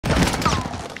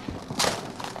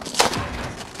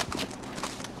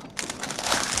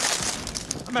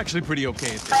I'm actually pretty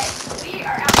okay at this. We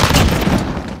are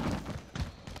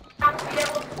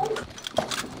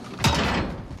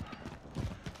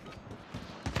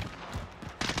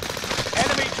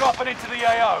Enemy dropping into the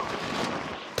AO.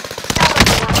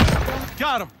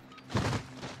 Got him.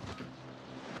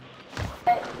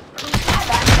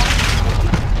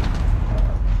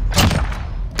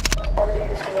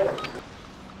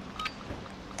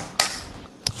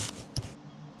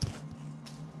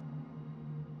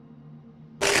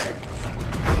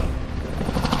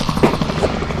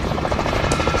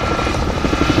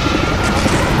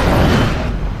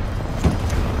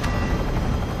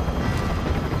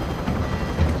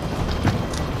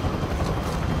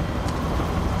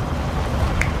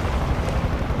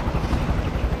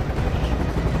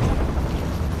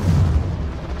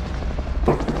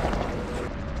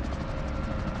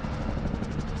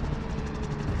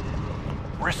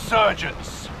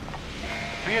 Resurgence.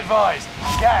 Be advised,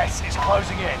 gas is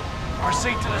closing in.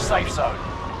 Proceed to the safe zone.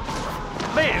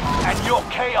 Liv and your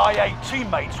KIA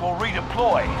teammates will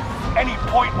redeploy. Any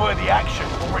point-worthy action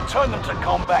will return them to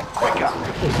combat quicker.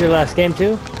 Is your last game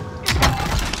too?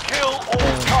 Kill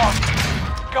all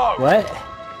targets. Go. What?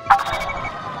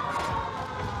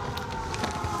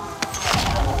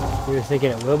 You were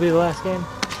thinking it will be the last game?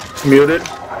 Muted.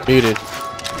 Muted.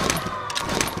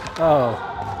 Oh.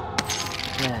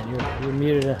 Man, you're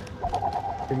muted.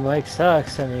 Your mic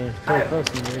sucks. I mean, it's pretty close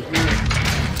to muted.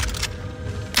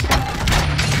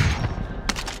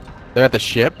 They're at the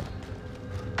ship.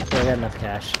 I got enough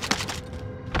cash.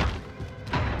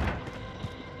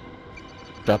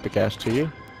 Drop the cash to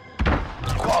you.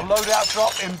 Got a loadout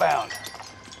drop inbound.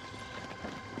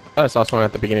 Oh, I saw someone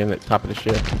at the beginning at the top of the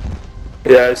ship.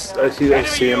 Yeah, I see Enemy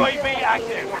him. UAV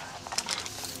active.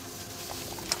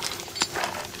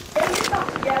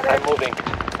 I'm moving.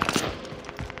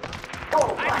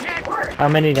 How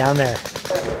many down there?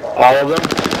 All of them?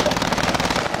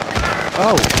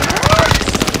 Oh!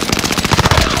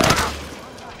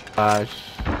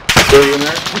 Three in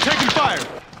there? We're taking fire.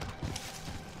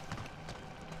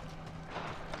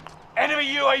 Enemy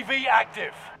UAV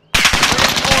active.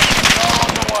 Reinforcements are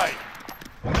on the way.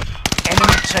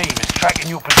 Enemy team is tracking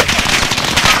your position.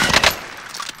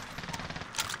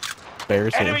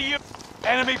 Embarrassing.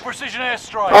 Enemy precision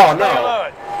airstrike. Oh, no. Stay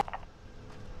alert.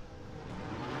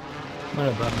 One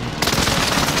above me.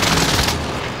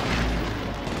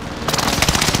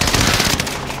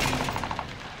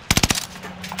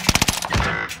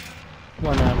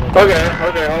 One out of Okay,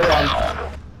 hold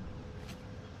on.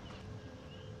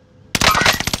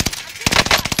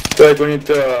 Wait, we need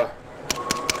to...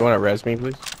 You want to res me,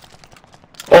 please?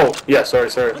 Oh, yeah, sorry.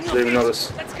 Didn't even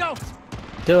notice. Let's go.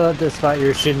 Still at the spot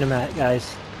you're shooting them at,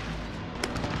 guys.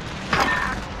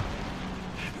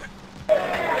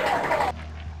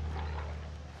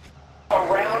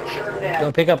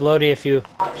 Don't pick up Lodi if you...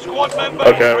 Squad member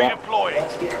Okay, is well.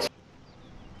 redeploying.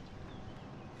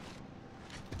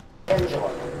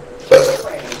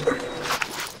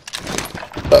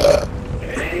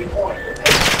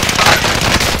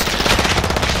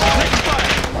 Taking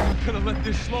fire. Gonna let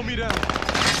this slow me down.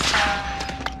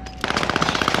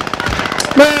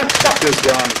 Man, fuck this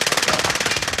gun.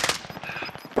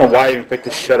 I don't know why I even picked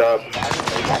this shit up.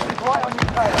 Right on your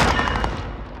tail.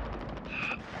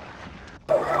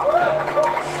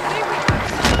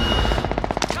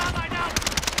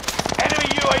 Enemy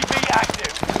UAV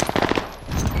active.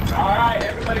 Alright,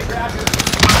 everybody grab your...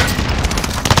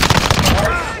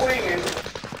 Start swinging.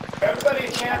 Everybody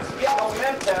a chance to get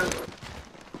momentum.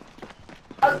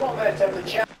 That's momentum, the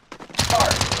chance to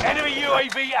start. Enemy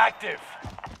UAV active.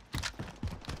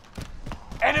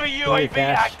 Enemy your UAV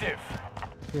cash. active.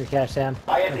 Your cash, Sam.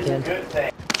 I did a good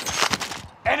thing.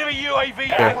 Enemy UAV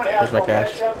Here, active. here's my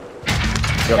cash.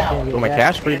 Yeah, Yo, my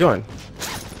cash? What are you doing?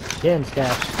 Ken's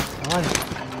cash. Come on.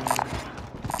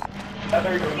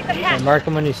 Yeah, mark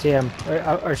him when you see him.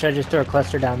 Or should I just throw a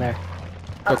cluster down there?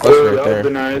 Oh, cluster Ooh, right that would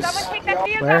be there. nice.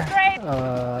 Where?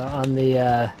 On the,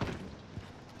 Allied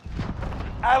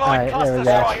Alright, there we cluster go.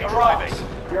 strike arriving.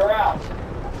 You're out.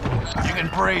 You can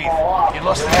breathe. You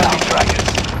lost the enemy trackers.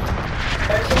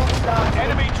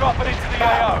 Enemy dropping into the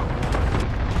AO.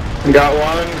 Got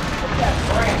one.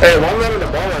 Hey, one limit to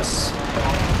bonus.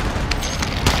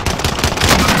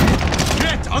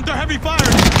 Get under heavy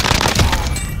fire.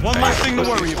 One less thing to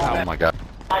worry about. Oh my god.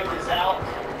 Mike is out.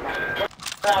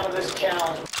 Out of this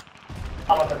challenge.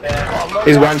 Out of the bed.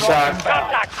 He's one shot.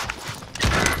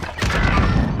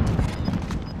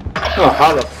 Oh,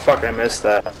 how the fuck I missed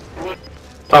that?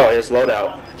 Oh, his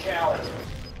loadout.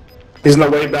 He's in the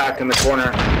way back in the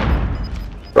corner.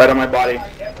 Right on my body.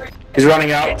 He's running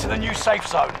Get out. to the new safe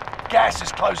zone. Gas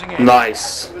is closing in.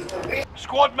 Nice.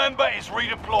 Squad member is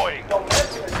redeploying.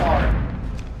 Momentum is hard.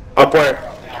 Up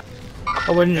where?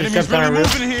 I wouldn't just Enemies jump on really a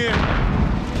roof. moving here.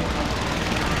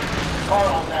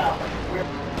 Hard on now.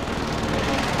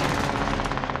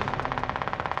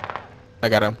 I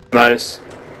got him. Nice.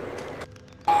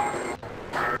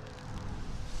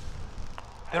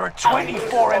 There are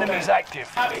 24 enemies active.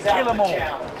 Kill them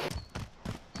all.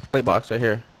 Plate box right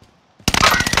here.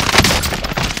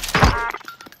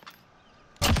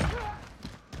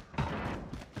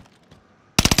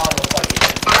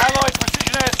 Allied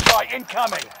precision airstrike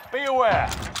incoming. Be aware.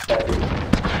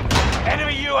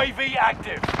 Enemy UAV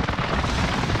active.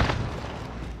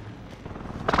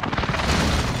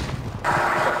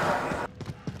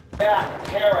 Yeah,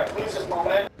 Garrett loses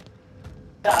momentum.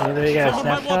 Anybody got a Someone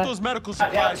might want snapshot? those medical Down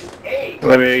supplies. to 8.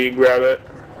 Let me grab it.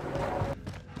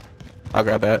 I'll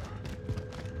grab that.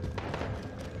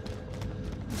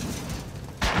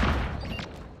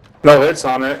 No hits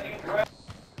on it.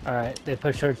 Alright, they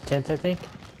push towards tents, I think.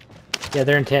 Yeah,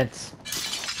 they're in tents.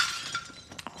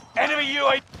 Enemy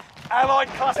UAV. Allied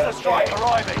cluster strike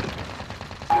arriving.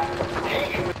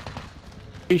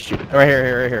 He's shooting. Right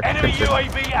here, right here. Enemy Fix it.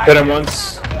 UAV Hit active. him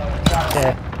once.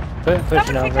 Yeah,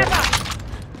 pushing over.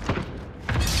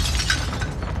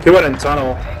 He went in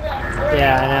tunnel.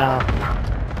 Yeah, I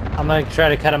know. I'm gonna try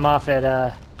to cut him off at,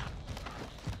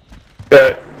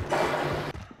 Okay.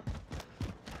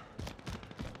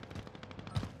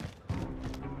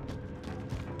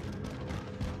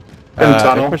 In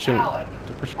tunnel. They're pushing.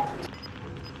 They're pushing.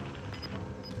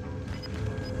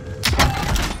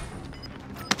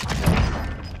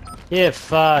 yeah,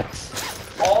 fucks.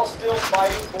 All still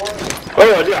fighting for me.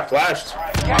 Oh, I got flashed.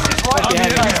 Gas is right On the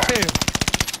behind enemy's you.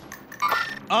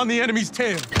 tail. On the enemy's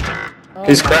tail. Oh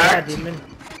He's my God, cracked. demon.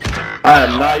 I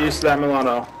am not used to that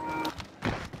Milano.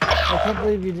 I can't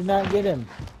believe you did not get him.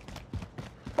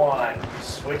 One.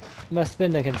 Switch. Must have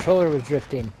been the controller was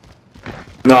drifting.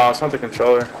 No, it's not the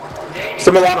controller. It's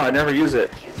the Milano. I never use it.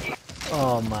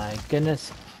 Oh my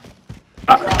goodness.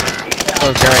 Oh,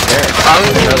 it's guy right there.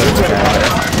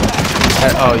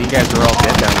 Oh, you guys are all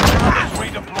dead down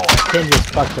there. Redeploy. Ken just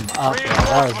fucked him up. Man.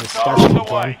 That was disgusting,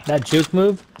 Ken. That juke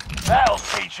move? That'll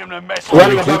teach him to mess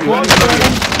Running with above you. Running above you.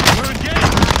 We're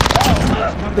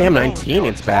engaged. Damn, 19,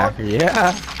 it's back.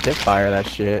 Yeah. Dip fire that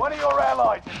shit. One of your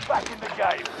allies is back in the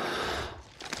game.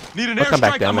 Need an I'll come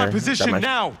back airstrike down on my there. position Got my-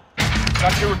 now.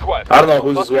 Got your request. I don't know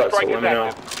who's what, so let me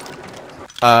know.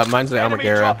 Mine's the Enemy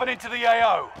Armaguerra. dropping into the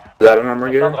AO. Is that an armor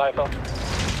gear?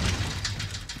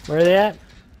 Where are they at?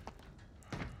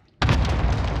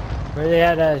 Where are they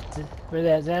at, where are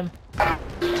they at, Zam?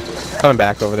 Coming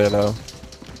back over there though.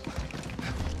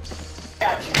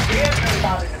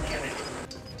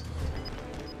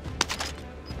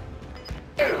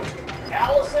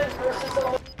 Allison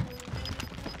versus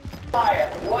Fire.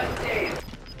 1 day.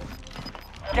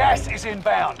 Gas is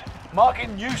inbound.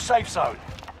 Marking new safe zone.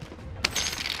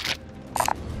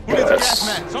 Who needs a gas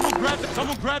man?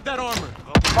 Someone grab that armor.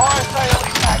 Fire sale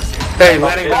is active. Hey,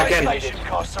 landing back Fire in. station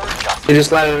costs are adjusted. He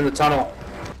just landed in the tunnel.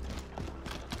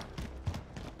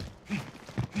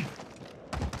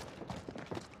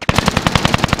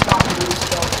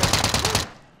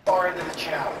 Far into the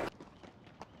challenge.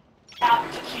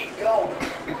 Have to keep going.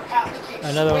 You have to keep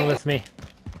Another one swinging. with me.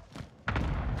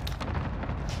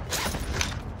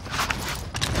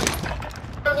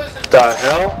 The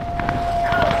hell?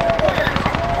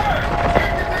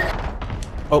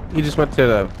 Oh, he just went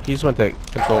to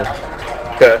control.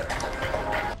 Okay.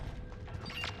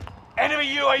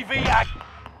 Enemy UAV act.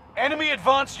 Enemy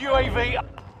advanced UAV.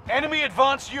 Enemy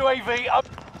advanced UAV up.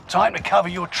 Time to cover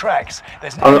your tracks.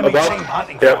 There's an enemy above? team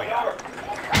hunting Yep. for you.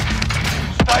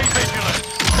 Stay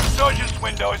vigilant. Resurgence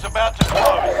window is about to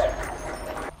close.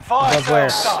 Fire Above where?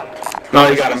 sale done. No,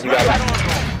 you got him. You got him.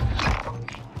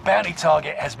 Bounty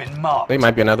target has been marked. There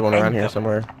might be another one around here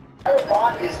somewhere.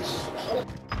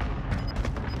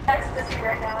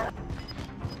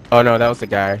 Oh no, that was the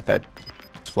guy that.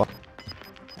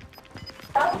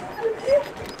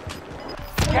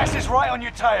 Gas is right on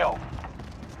your tail.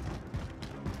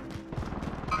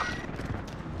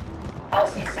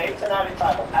 Allison safe tonight in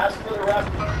title. As for the rest,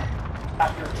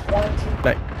 after 20.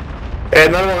 Right. Hey,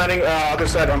 another one landing other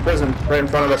side on prison, right in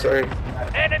front of us. Sorry.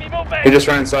 Enemy movement. He just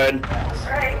ran inside.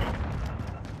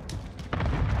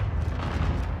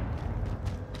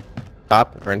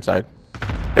 Top or inside?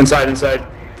 Inside.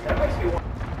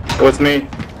 With me.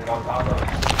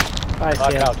 Bye,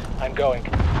 Sam. I'm going.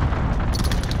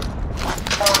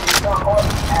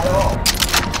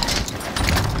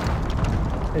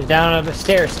 There's down on the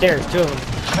stairs, two of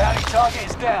them. Bounty target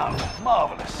is down.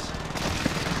 Marvelous.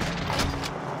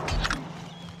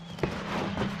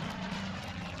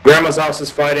 Grandma's house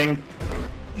is fighting.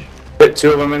 Hit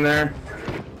 2 of them in there.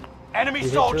 Enemy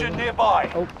soldier nearby.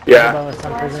 Oh, Yeah. above us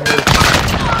on prison roof.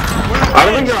 I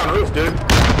don't think they're on the roof, dude.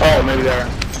 Oh, maybe they are.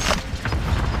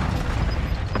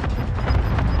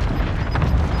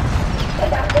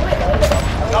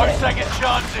 No second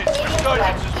chances.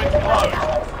 Resurgence has been closed.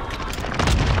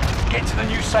 Get to the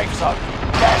new safe zone.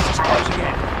 Gas is closing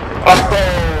in.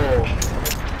 Oh!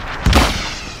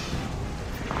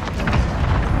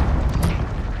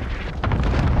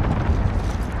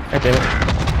 God damn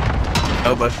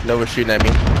it. Nova's shooting at me.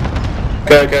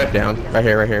 Okay, okay. Down. Right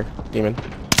here. Demon.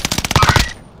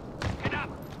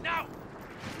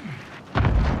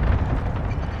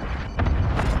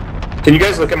 Can you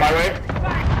guys look at my way?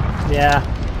 Yeah.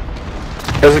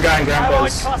 There's a guy in Allied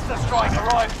Grandpa's. cluster strike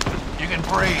arrived. You can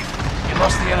breathe. You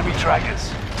lost the enemy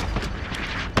trackers.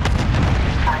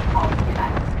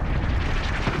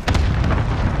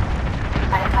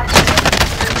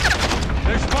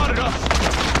 They spotted us.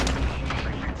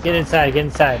 Get inside, get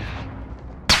inside.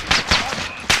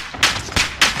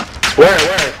 Where?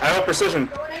 I have precision.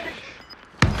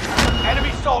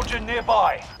 Enemy soldier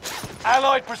nearby.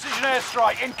 Allied precision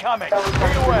airstrike incoming. Be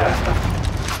aware.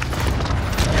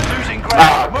 You're losing ground.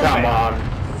 Ah, Move come it. on.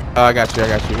 Oh, I got you.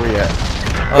 Where you at?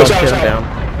 Oh, Watch out, shit, watch I'm out. down.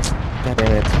 God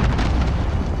damn it.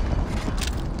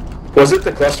 Was it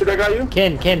the cluster that got you?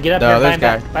 Ken, get up No, here, this buy him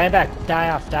guy. back. Buy him back. Die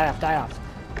off.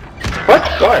 What?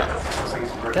 Why?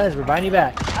 Guys, we're buying you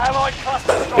back. Allied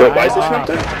cluster strike. Yo, buy station arrived.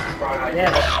 up there?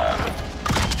 Yes.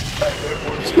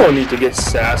 There's no need to get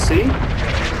sassy.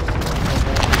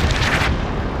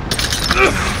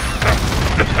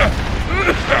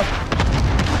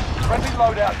 Friendly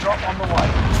loadout drop on the way.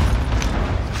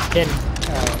 Ken.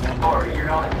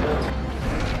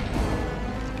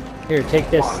 Here, take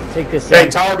this. Hey,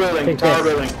 tower building, Take tower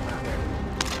this.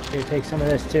 building. Here, take some of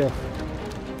this too.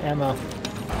 Ammo.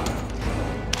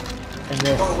 And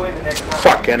this.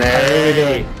 Fucking What are we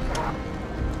A.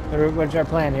 doing? What's our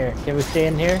plan here? Can we stay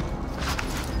in here?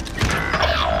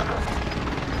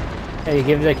 Hey,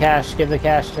 give the cash to our...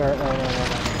 Oh, no,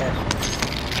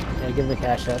 cash. Yeah, give the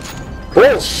cash up.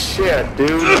 Bullshit,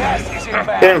 dude. Gas is inbound.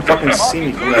 They didn't fucking see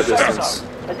me from that distance.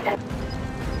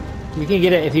 You can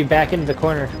get it if you back into the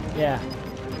corner. Yeah.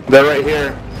 They're right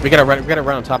here. We gotta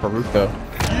run on top of roof though.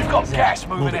 You've got gas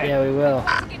moving in. Yeah, we will.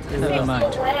 Never mind.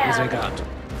 As I got.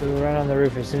 We will run on the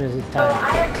roof as soon as it's time.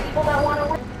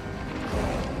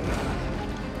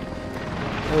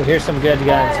 Oh, here's some good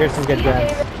guns. SMG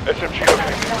okay.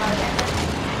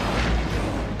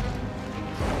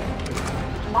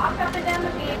 Walk up and down the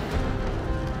beach.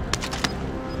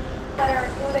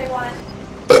 Who they want.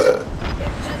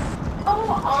 It's just so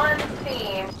on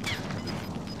theme.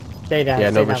 Stay down. Yeah,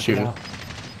 stay Nova's down for shooting. now.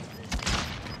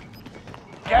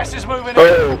 Gas is moving in.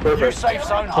 Oh, New perfect. safe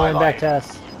zone Going back to highlighted.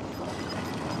 us.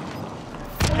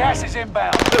 Gas is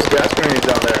inbound. There's gas grenades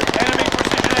down there. Enemy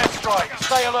precision airstrike.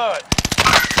 Stay alert.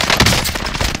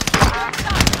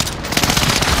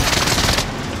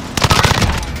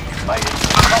 Made it to the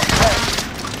top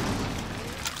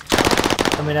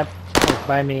 10. Coming up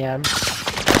by me. Yeah,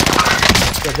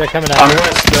 they're coming On up.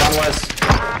 west, they're on west.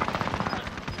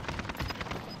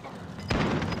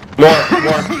 More.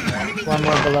 One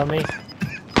more below me.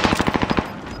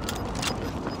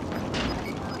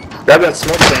 Grab that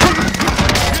smoke thing.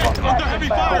 Under heavy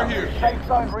fire here. Safe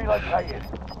zone relocated.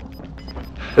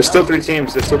 There's still 3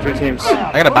 teams.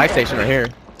 I got a buy station right here.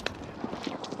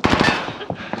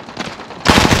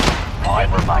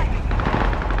 5 remaining.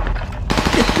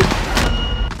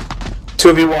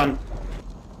 2v1.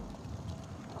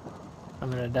 I'm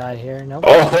gonna die here. Nope.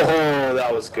 Oh,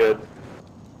 that was good.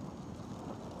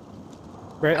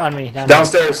 Right on me. Down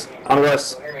Downstairs, on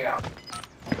west.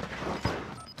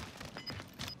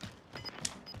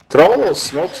 Throw all those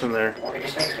smokes in there.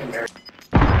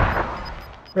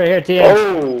 Right here, TN.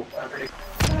 Oh!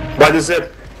 By the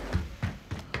zip.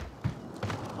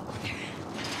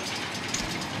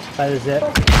 By the zip.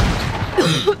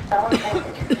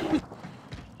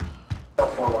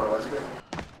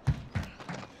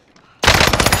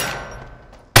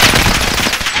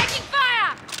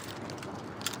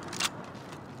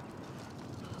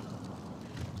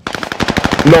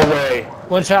 No way.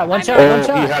 One shot. Oh,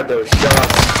 he had those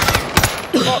shots.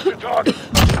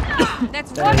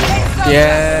 That's one hit so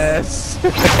Yes.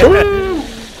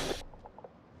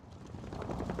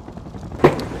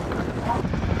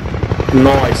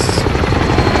 Nice.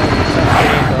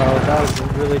 That was a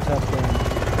really tough game.